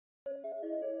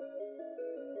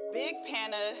Big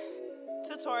Pana,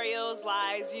 tutorials,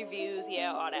 lives, reviews,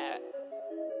 yeah, all that.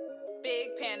 Big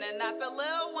Pana, not the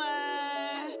little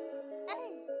one.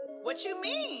 Hey, what you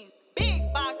mean?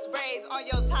 Big box braids on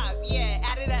your top, yeah,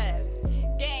 add it up.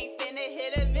 Gang finna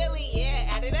hit a milli, yeah,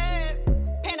 add it up.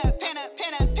 Pana, Pana,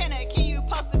 Pana, Pana, can you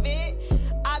post a vid?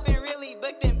 I've been really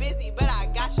booked and busy, but I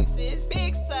got you, sis.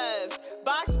 Big subs,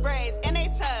 box braids, and they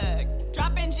tug.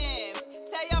 Dropping gems,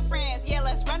 tell your friends, yeah,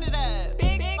 let's run it up.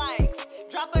 Big likes,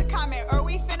 drop a comment or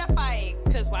we finna fight.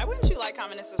 Cause why wouldn't you like,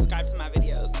 comment, and subscribe to my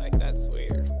videos? Like, that's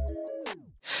weird.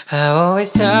 I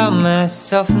always tell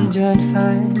myself I'm doing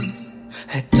fine.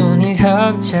 I don't need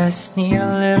help, just need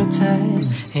a little time.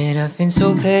 And I've been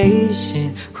so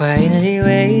patient, quietly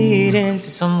waiting for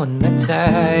someone my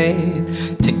type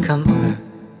to come around.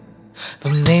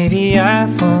 But maybe I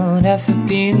won't ever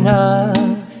be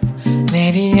enough.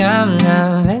 Maybe I'm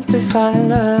not meant to find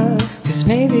love. Cause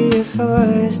maybe if I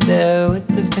was, there would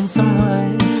have been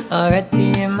someone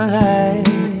already in my life.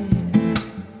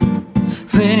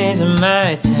 When is it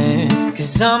my turn?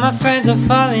 Cause all my friends are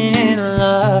falling in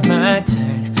love. My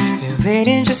turn. Been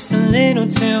waiting just a little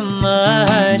too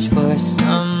much for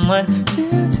someone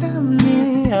to tell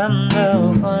me I'm the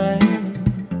one.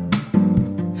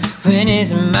 When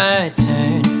is it my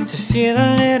turn to feel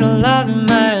a little love in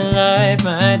my life?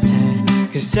 My turn.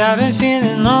 Cause I've been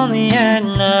feeling lonely at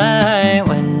night,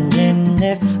 wondering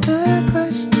if my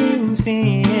question's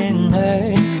being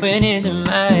heard. When is it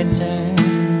my turn?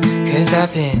 Cause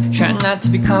I've been trying not to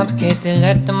be complicated,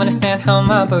 let them understand how I'm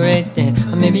operating.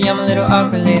 Or maybe I'm a little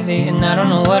awkward lately and I don't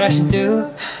know what I should do.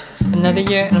 Another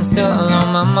year and I'm still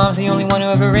alone. My mom's the only one who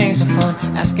ever rings my phone,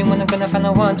 asking when I'm gonna find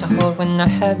the one to hold. When I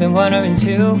have been wondering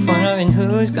too, wondering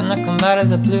who's gonna come out of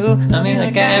the blue, love me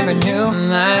like I ever knew.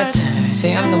 My turn.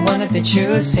 Say I'm the one that they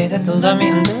choose, say that they'll love me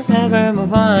and they'll never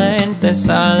move on. That's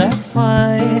all I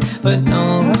want, but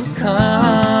no one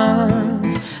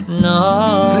comes.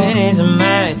 No, when is it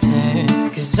my turn?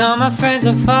 Cause all my friends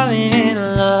are falling in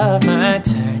love. My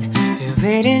turn. Been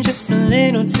waiting just a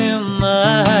little too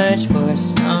much for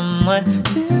someone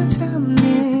to tell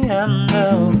me I'm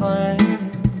the one.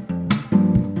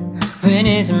 When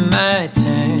is it my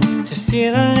turn to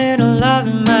feel a little love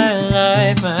in my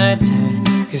life? My turn.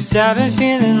 Cause I've been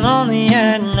feeling lonely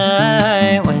at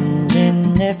night,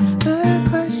 wondering if my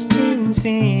question's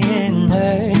being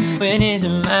heard. When is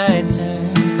it my turn?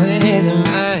 When is it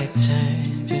my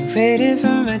turn? Been waiting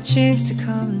for my dreams to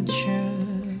come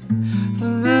true, but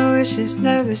my wishes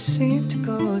never seem to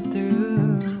go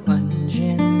through.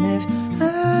 Wondering if I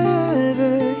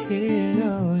ever hear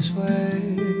those words.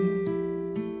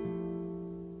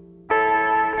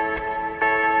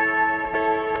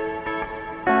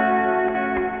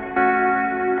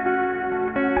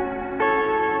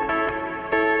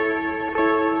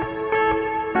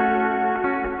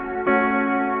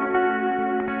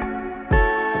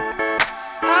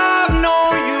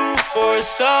 For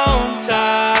some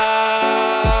time,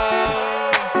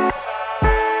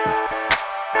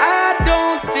 I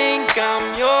don't think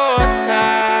I'm your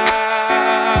type.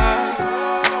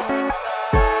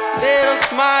 Little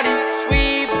smarty,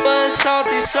 sweet but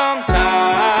salty sometimes.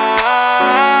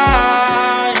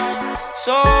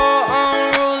 So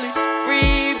unruly,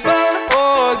 free but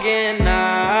organized.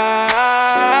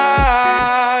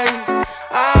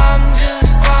 I'm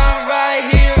just fine right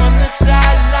here on the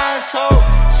sidelines. Hope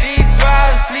she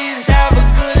thrives, please have a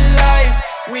good life.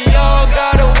 We all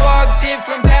gotta walk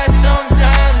different paths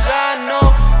sometimes, I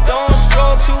know. Don't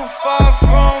stroll too far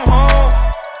from home.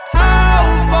 How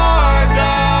far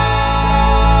gone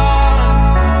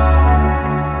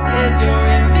is your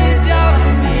image of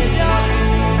me?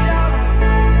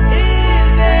 Is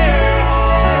there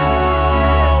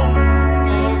hope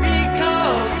for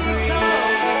recovery?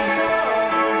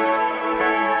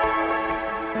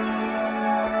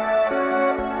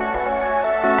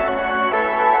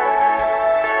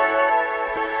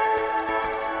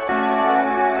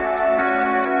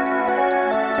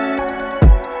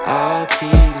 I'll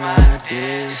keep my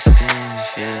distance,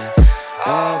 yeah.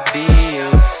 I'll be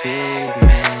a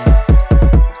figment.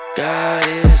 God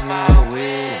is my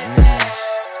witness.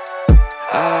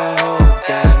 I hope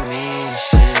that means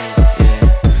shit, yeah.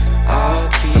 I'll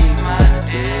keep my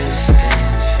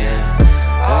distance, yeah.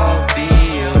 I'll be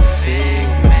a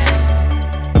figment.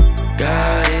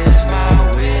 God is my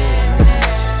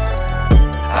witness.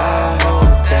 I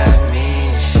hope that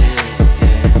means shit,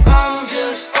 yeah. I'm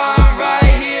just fine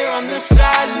right here on the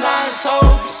sidelines.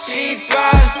 Hope she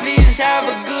thrives, please have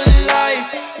a good life.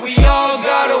 We all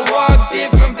gotta walk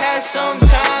different paths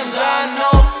sometimes, I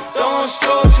know. Don't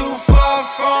stroll too far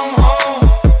from home.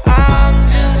 I'm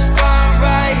just fine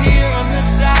right here on the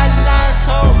sidelines.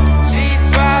 Hope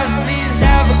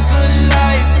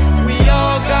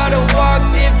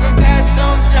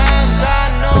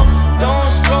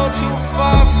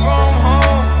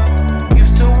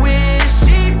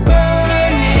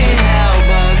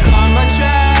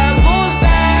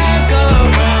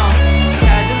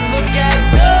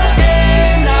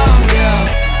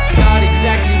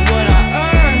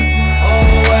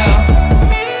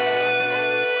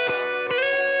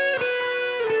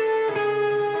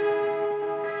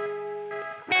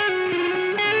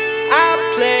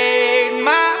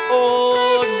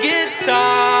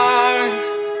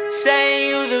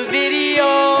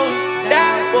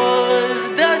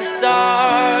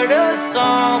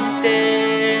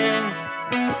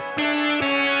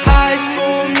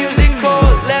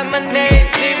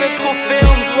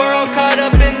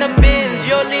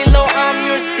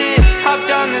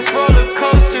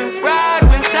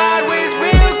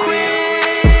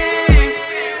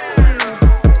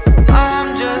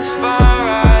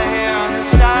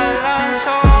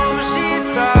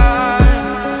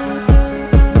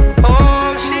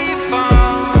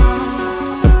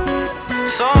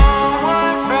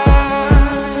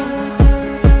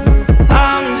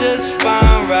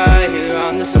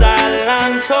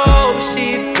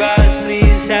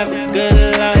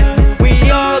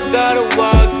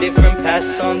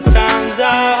sometimes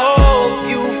I hope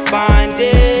you find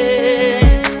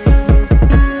it.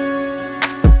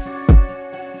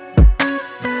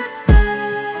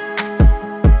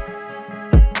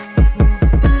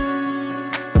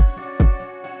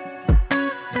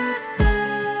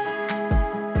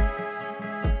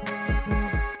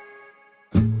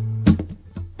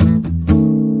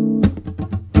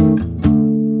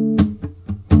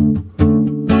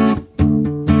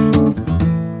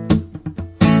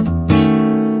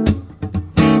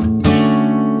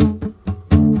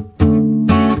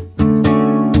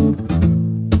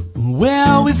 Where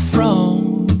are we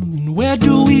from and where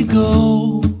do we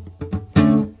go?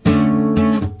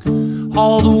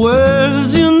 All the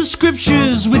words in the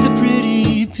scriptures with the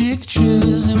pretty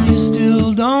pictures, and we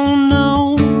still don't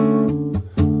know.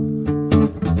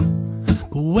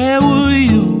 But where were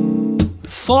you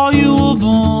before you were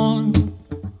born?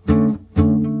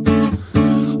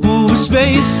 Over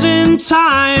space and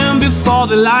time before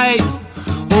the light,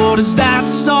 or does that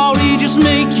story just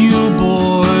make you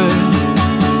bored?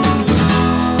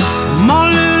 I'm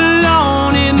all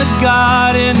alone in the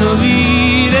Garden of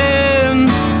Eden.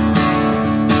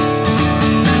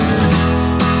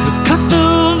 But cut the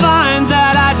vines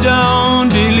that I don't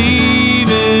believe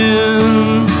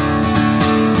in.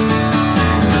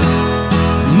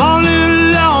 I'm all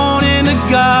alone in the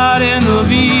Garden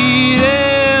of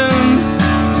Eden.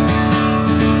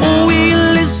 Oh, we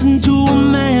listen to a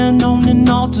man on an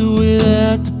altar with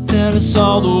that to tell us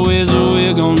all the ways that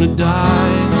we're gonna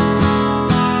die.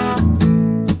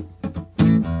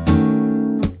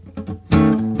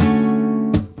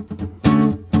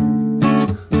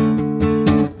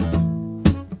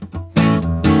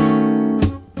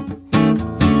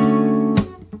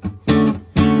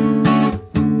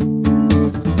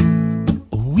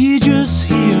 We just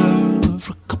here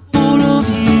for a couple of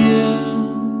years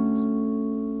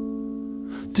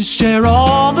to share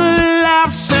all the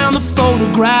laughs and the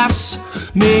photographs.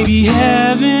 Maybe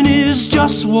heaven is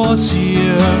just what's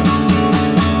here.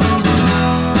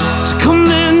 So come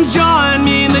and join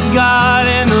me in the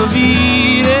Garden of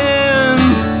Eden.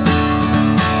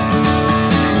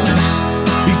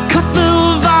 We cut the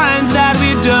vines that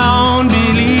we don't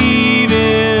believe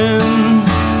in.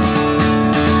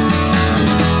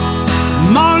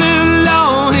 I'm all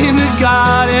alone in the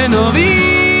Garden of Eden.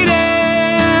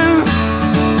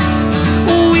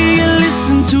 We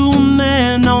listen to a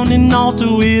man on an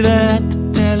altar with that to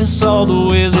tell us all the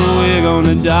ways that we're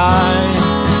gonna die.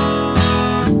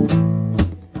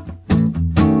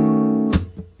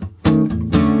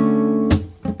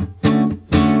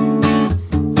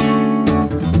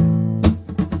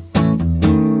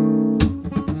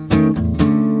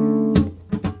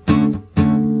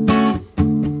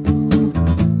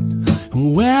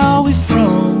 Where are we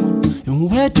from and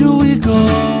where do we go?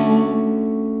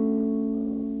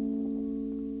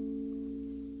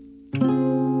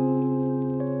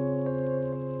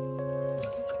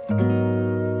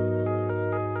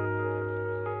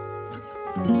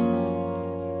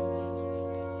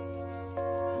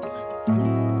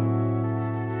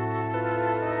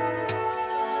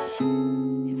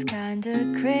 It's kinda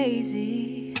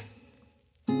crazy,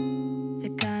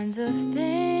 the kinds of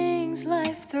things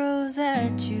life throws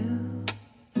at you.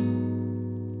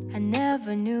 I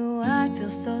never knew I'd feel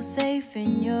so safe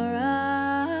in your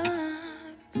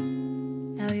arms.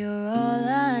 Now you're all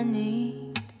I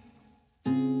need.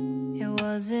 It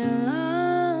wasn't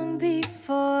long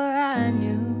before I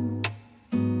knew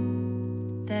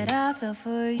that I fell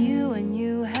for you and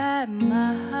you had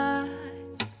my heart.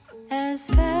 As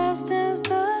fast as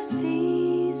the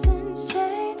seasons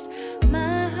changed,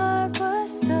 my heart was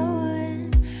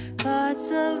stolen. Parts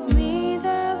of me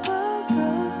that were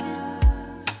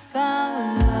broken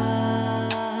found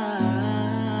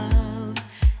love,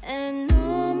 and no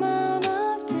amount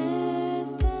of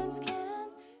distance can.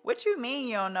 What you mean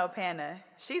you don't know Pana?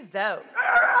 She's dope.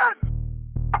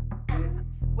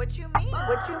 What you mean?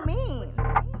 What you mean?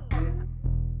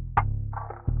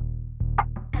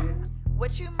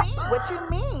 What you mean? What you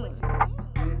mean?